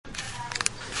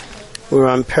We're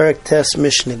on Perek Tes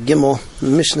Mishnah Gimel. The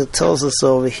Mishnah tells us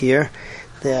over here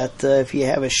that if you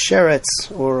have a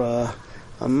sheretz or a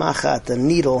machat, a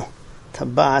needle,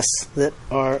 tabas that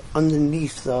are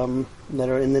underneath, that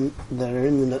are in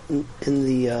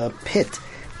the pit,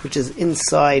 which is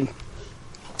inside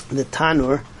the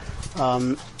tanur,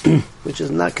 which is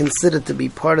not considered to be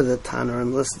part of the tanur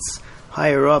unless it's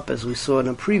higher up, as we saw in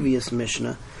a previous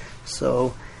Mishnah.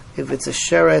 So, if it's a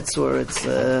sheretz or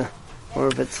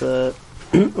if it's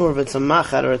a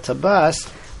machat or a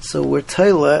tabas, so we're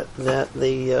told that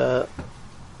they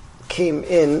came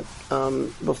in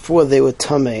before they were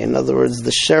tamei. In other words,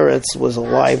 the sheretz was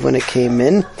alive when it came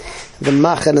in. The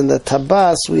machat and the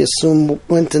tabas, we assume,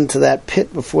 went into that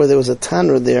pit before there was a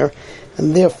tanur there,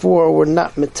 and therefore were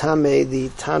not mitamei the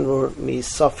tanur mi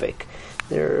suffik.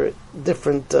 There are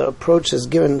different approaches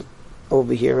given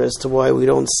over here as to why we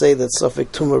don't say that suffik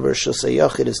tumah b'rshus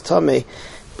hayachid is tamei.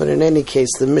 But in any case,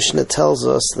 the Mishnah tells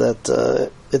us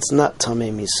that it's not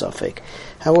tamei mi suffik.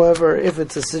 However, if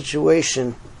it's a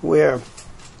situation where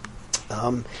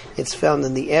it's found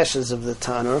in the ashes of the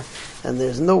tanur, and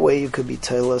there's no way you could be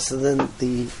toila, so then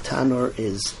the tanur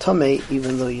is tamei,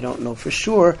 even though you don't know for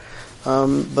sure.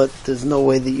 But there's no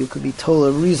way that you could be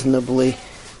toila reasonably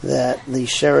that the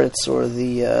sheretz or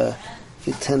the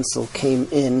utensil came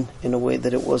in a way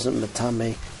that it wasn't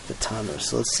metamei the tanur.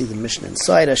 So let's see the Mishnah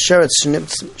inside. A sheretz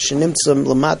shenimtzam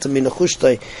lamata min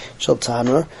achushtei shel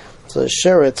tanur. So a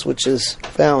sheretz which is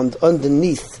found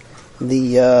underneath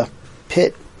the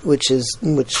pit, which is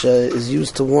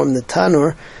used to warm the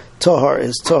tanur, tahar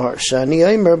is tahar. Shani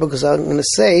aimer, because I'm going to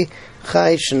say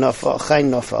chai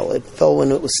nafal. It fell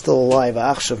when it was still alive.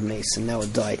 Achshav meis, and now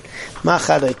it died.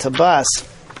 Machad tabas,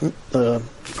 a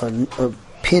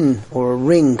pin or a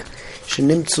ring.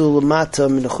 Shenimtzu lamata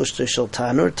min achushtei shel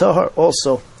tanur. Tahar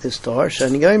also is tahar.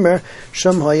 Shani aimer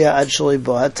sham haya ad shalei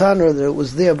ba tanur. That it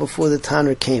was there before the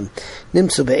tanur came.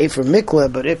 Nimtzu be'efer mikla.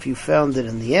 But if you found it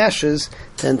in the ashes,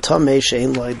 then tamei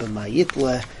she'en loy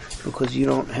b'mayitle, because you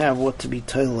don't have what to be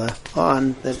toila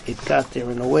on, that it got there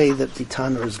in a way that the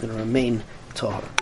tanur is going to remain tahar.